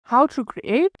how to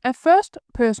create a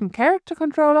first-person character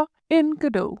controller in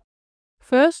Godot.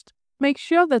 First, make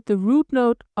sure that the root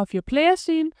node of your player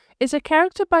scene is a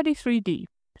character body 3D,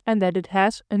 and that it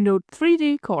has a node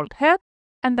 3D called head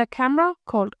and a camera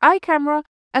called iCamera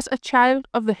as a child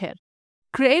of the head.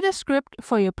 Create a script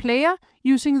for your player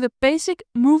using the basic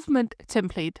movement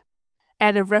template.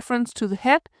 Add a reference to the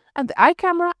head and the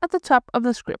iCamera at the top of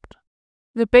the script.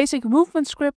 The basic movement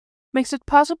script makes it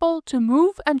possible to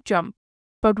move and jump,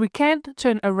 but we can't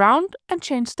turn around and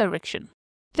change direction.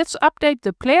 Let's update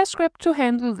the player script to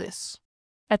handle this.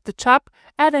 At the top,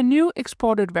 add a new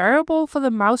exported variable for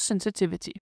the mouse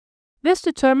sensitivity. This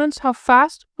determines how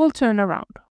fast we'll turn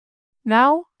around.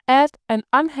 Now, add an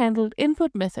unhandled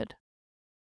input method.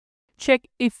 Check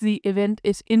if the event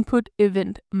is input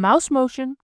event mouse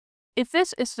motion. If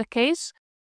this is the case,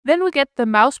 then we get the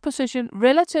mouse position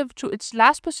relative to its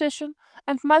last position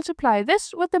and multiply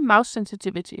this with the mouse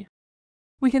sensitivity.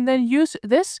 We can then use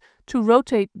this to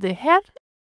rotate the head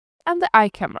and the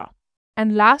iCamera.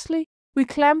 And lastly, we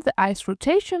clamp the eye's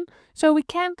rotation so we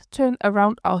can't turn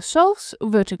around ourselves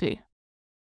vertically.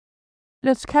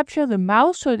 Let's capture the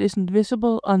mouse so it isn't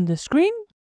visible on the screen.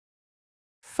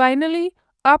 Finally,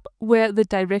 up where the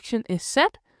direction is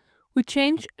set, we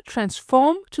change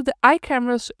transform to the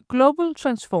iCamera's global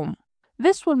transform.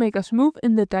 This will make us move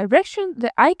in the direction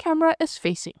the iCamera is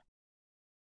facing.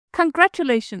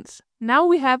 Congratulations! Now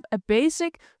we have a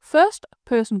basic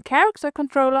first-person character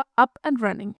controller up and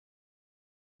running.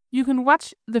 You can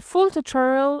watch the full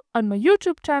tutorial on my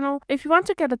YouTube channel if you want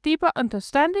to get a deeper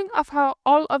understanding of how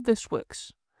all of this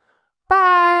works.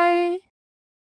 Bye!